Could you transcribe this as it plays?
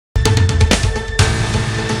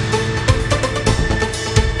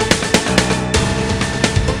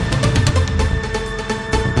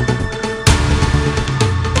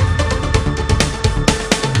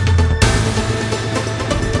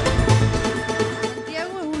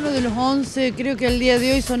de los 11, creo que el día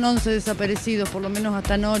de hoy son 11 desaparecidos, por lo menos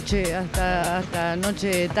hasta anoche, hasta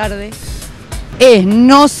anoche tarde.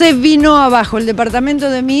 No se vino abajo, el departamento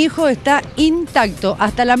de mi hijo está intacto,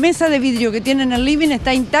 hasta la mesa de vidrio que tiene en el living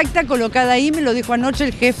está intacta, colocada ahí, me lo dijo anoche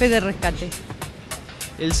el jefe de rescate.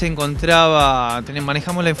 Él se encontraba,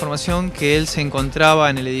 manejamos la información que él se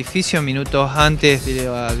encontraba en el edificio minutos antes de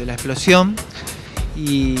la explosión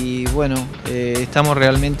y bueno, estamos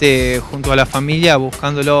realmente junto a la familia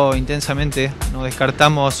buscándolo intensamente, no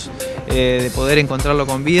descartamos de poder encontrarlo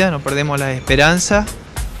con vida, no perdemos la esperanza.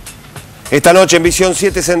 Esta noche en Visión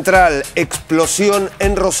 7 Central, explosión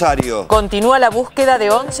en Rosario. Continúa la búsqueda de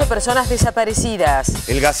 11 personas desaparecidas.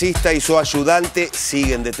 El gasista y su ayudante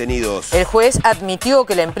siguen detenidos. El juez admitió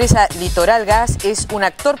que la empresa Litoral Gas es un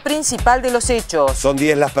actor principal de los hechos. Son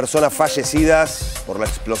 10 las personas fallecidas por la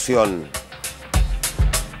explosión.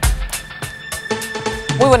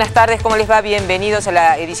 Muy buenas tardes, ¿cómo les va? Bienvenidos a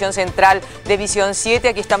la edición central de Visión 7.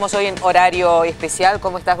 Aquí estamos hoy en horario especial.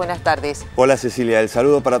 ¿Cómo estás? Buenas tardes. Hola Cecilia, el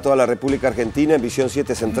saludo para toda la República Argentina en Visión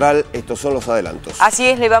 7 Central. Estos son los adelantos. Así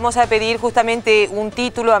es, le vamos a pedir justamente un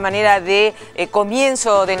título a manera de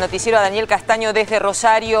comienzo del noticiero a Daniel Castaño desde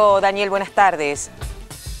Rosario. Daniel, buenas tardes.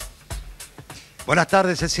 Buenas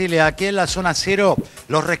tardes, Cecilia. Aquí en la zona cero,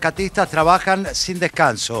 los rescatistas trabajan sin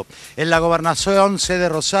descanso. En la gobernación sede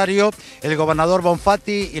Rosario, el gobernador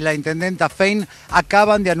Bonfatti y la intendenta Fein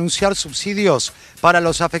acaban de anunciar subsidios para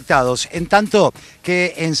los afectados. En tanto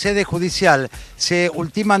que en sede judicial se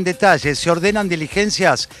ultiman detalles, se ordenan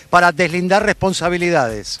diligencias para deslindar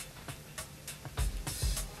responsabilidades.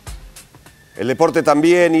 El deporte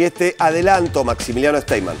también y este adelanto, Maximiliano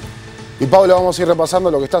Steyman. Y Pablo, vamos a ir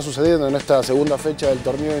repasando lo que está sucediendo en esta segunda fecha del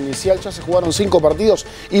torneo inicial. Ya se jugaron 5 partidos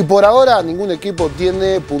y por ahora ningún equipo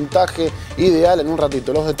tiene puntaje ideal. En un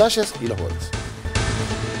ratito los detalles y los goles.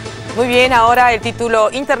 Muy bien, ahora el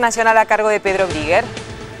título internacional a cargo de Pedro Briguer.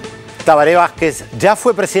 Tabaré Vázquez ya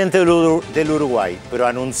fue presidente del Uruguay, pero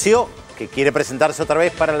anunció que quiere presentarse otra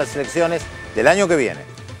vez para las elecciones del año que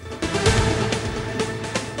viene.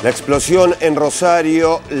 La explosión en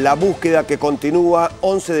Rosario, la búsqueda que continúa,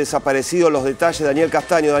 11 desaparecidos, los detalles, Daniel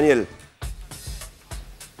Castaño. Daniel.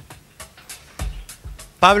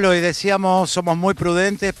 Pablo, y decíamos, somos muy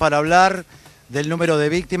prudentes para hablar del número de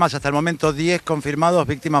víctimas. Hasta el momento 10 confirmados,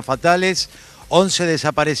 víctimas fatales, 11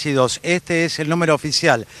 desaparecidos. Este es el número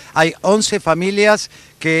oficial. Hay 11 familias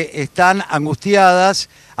que están angustiadas,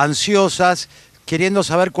 ansiosas, queriendo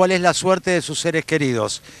saber cuál es la suerte de sus seres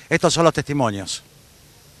queridos. Estos son los testimonios.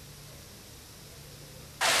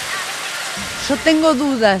 Yo tengo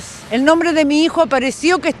dudas. El nombre de mi hijo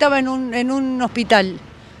apareció que estaba en un hospital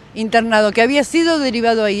internado, que había sido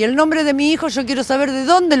derivado ahí. El nombre de mi hijo yo quiero saber de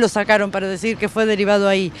dónde lo sacaron para decir que fue derivado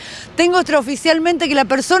ahí. Tengo extraoficialmente que la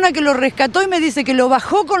persona que lo rescató y me dice que lo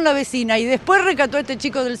bajó con la vecina y después rescató a este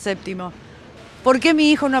chico del séptimo. ¿Por qué mi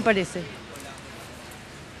hijo no aparece?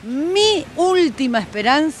 Mi última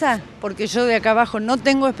esperanza, porque yo de acá abajo no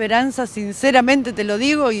tengo esperanza, sinceramente te lo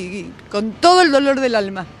digo y con todo el dolor del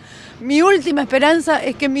alma. Mi última esperanza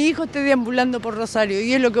es que mi hijo esté deambulando por Rosario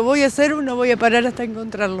y es lo que voy a hacer, no voy a parar hasta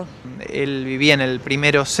encontrarlo. Él vivía en el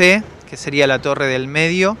primero C, que sería la torre del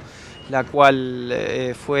medio, la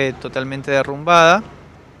cual fue totalmente derrumbada,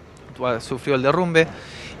 sufrió el derrumbe,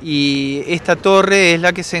 y esta torre es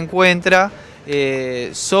la que se encuentra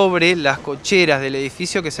sobre las cocheras del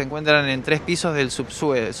edificio que se encuentran en 3 pisos del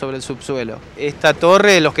subsuelo, sobre el subsuelo. Esta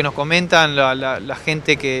torre, los que nos comentan la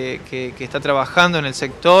gente que está trabajando en el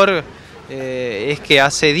sector, es que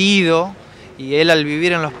ha cedido y él al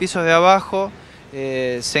vivir en los pisos de abajo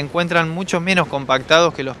se encuentran mucho menos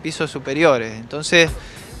compactados que los pisos superiores. Entonces,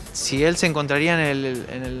 si él se encontraría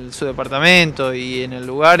en su departamento y en el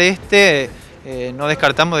lugar no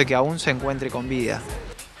descartamos de que aún se encuentre con vida.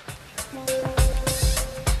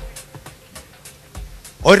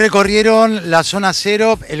 Hoy recorrieron la zona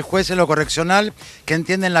cero el juez en lo correccional que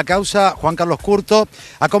entiende en la causa, Juan Carlos Curto,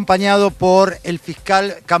 acompañado por el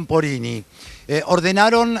fiscal Camporini.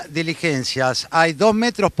 Ordenaron diligencias. Hay 2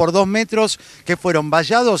 metros por 2 metros que fueron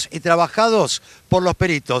vallados y trabajados por los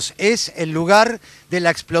peritos. Es el lugar de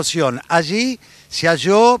la explosión. Allí se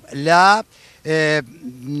halló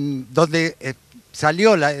donde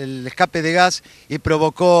salió el escape de gas y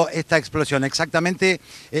provocó esta explosión, exactamente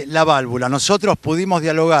la válvula. Nosotros pudimos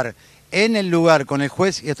dialogar en el lugar con el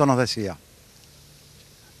juez y esto nos decía.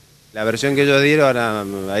 La versión que ellos dieron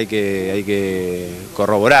ahora hay que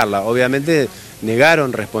corroborarla. Obviamente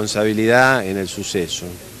negaron responsabilidad en el suceso.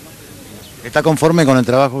 ¿Está conforme con el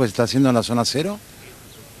trabajo que se está haciendo en la zona cero?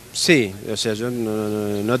 Sí, o sea, yo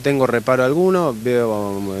no tengo reparo alguno,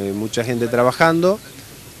 veo mucha gente trabajando.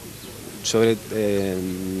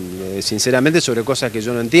 sinceramente sobre cosas que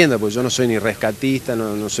yo no entiendo, porque yo no soy ni rescatista,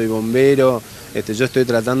 no soy bombero. Yo estoy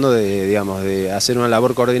tratando de hacer una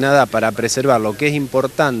labor coordinada para preservar lo que es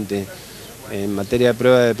importante en materia de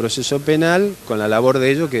prueba de proceso penal, con la labor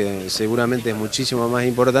de ellos, que seguramente es muchísimo más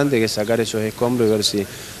importante que sacar esos escombros y ver si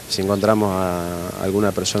encontramos a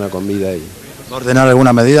alguna persona con vida ahí. ¿Va a ordenar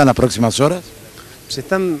alguna medida en las próximas horas? Se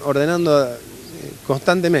están ordenando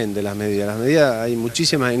constantemente las medidas. Hay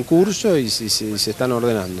muchísimas en curso y se están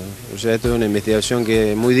ordenando. O sea, esto es una investigación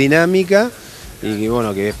que es muy dinámica y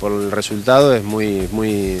bueno, que por el resultado es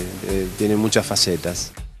tiene muchas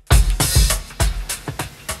facetas.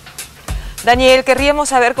 Daniel, querríamos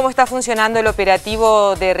saber cómo está funcionando el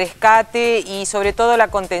operativo de rescate y sobre todo la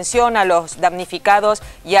contención a los damnificados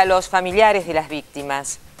y a los familiares de las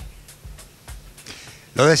víctimas.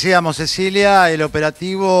 Lo decíamos, Cecilia, el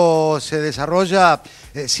operativo se desarrolla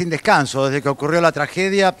sin descanso. Desde que ocurrió la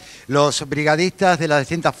tragedia, los brigadistas de las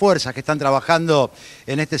distintas fuerzas que están trabajando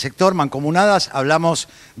en este sector, mancomunadas, hablamos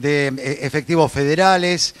de efectivos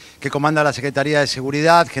federales que comanda la Secretaría de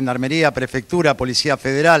Seguridad, Gendarmería, Prefectura, Policía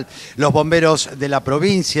Federal, los bomberos de la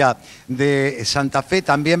provincia de Santa Fe,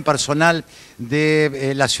 también personal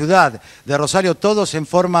de la ciudad de Rosario, todos en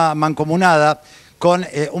forma mancomunada, con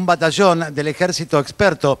un batallón del ejército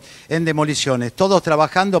experto en demoliciones, todos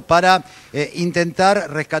trabajando para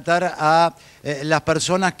intentar rescatar a las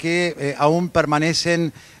personas que aún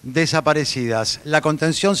permanecen desaparecidas. La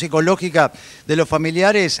contención psicológica de los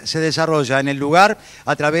familiares se desarrolla en el lugar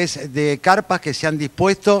a través de carpas que se han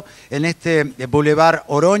dispuesto en este Boulevard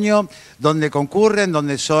Oroño, donde concurren,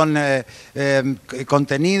 donde son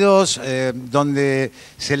contenidos, donde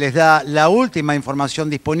se les da la última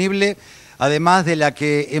información disponible, además de la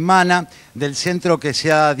que emana del centro que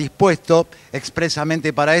se ha dispuesto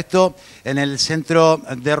expresamente para esto en el centro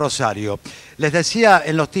de Rosario. Les decía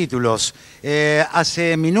en los títulos,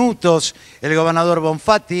 hace minutos el gobernador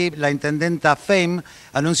Bonfatti, la intendenta Feim,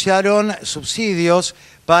 anunciaron subsidios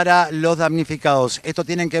para los damnificados. Esto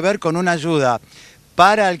tiene que ver con una ayuda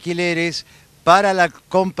para alquileres, para la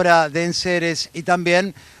compra de enseres y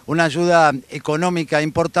también una ayuda económica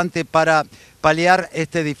importante para paliar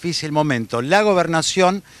este difícil momento. La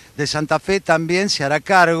gobernación de Santa Fe también se hará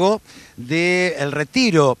cargo del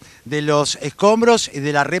retiro de los escombros y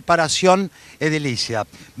de la reparación edilicia.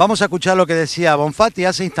 Vamos a escuchar lo que decía Bonfatti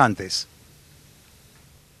hace instantes.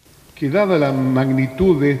 Que dada la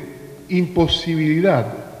magnitud de imposibilidad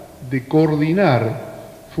de coordinar,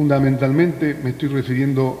 fundamentalmente me estoy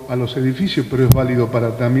refiriendo a los edificios, pero es válido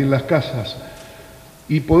para también las casas,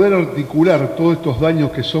 y poder articular todos estos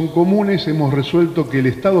daños que son comunes, hemos resuelto que el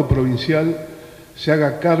Estado provincial se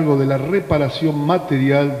haga cargo de la reparación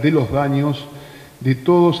material de los daños de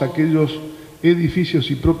todos aquellos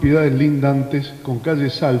edificios y propiedades lindantes con calle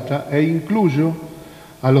Salta, e incluyo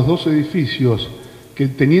a los dos edificios que,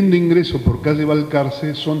 teniendo ingreso por calle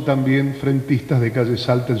Balcarce, son también frentistas de calle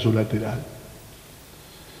Salta en su lateral.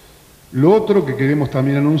 Lo otro que queremos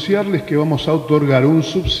también anunciarles es que vamos a otorgar un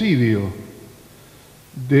subsidio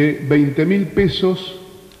de 20.000 pesos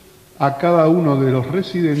a cada uno de los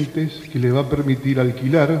residentes, que les va a permitir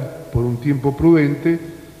alquilar por un tiempo prudente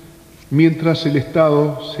mientras el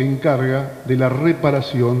Estado se encarga de la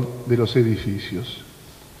reparación de los edificios.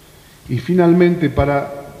 Y finalmente,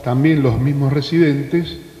 para también los mismos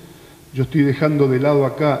residentes, yo estoy dejando de lado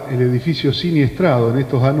acá el edificio siniestrado en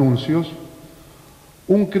estos anuncios,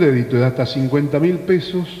 un crédito de hasta 50.000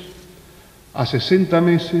 pesos a 60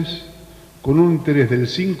 meses con un interés del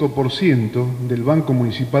 5% del Banco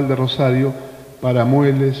Municipal de Rosario para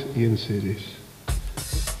muebles y enseres.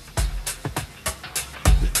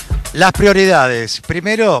 Las prioridades.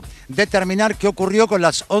 Primero, determinar qué ocurrió con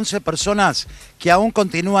las 11 personas que aún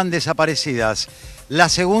continúan desaparecidas. La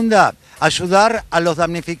segunda, ayudar a los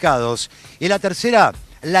damnificados. Y la tercera,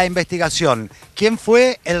 la investigación. ¿Quién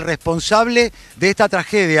fue el responsable de esta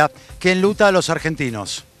tragedia que enluta a los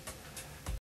argentinos?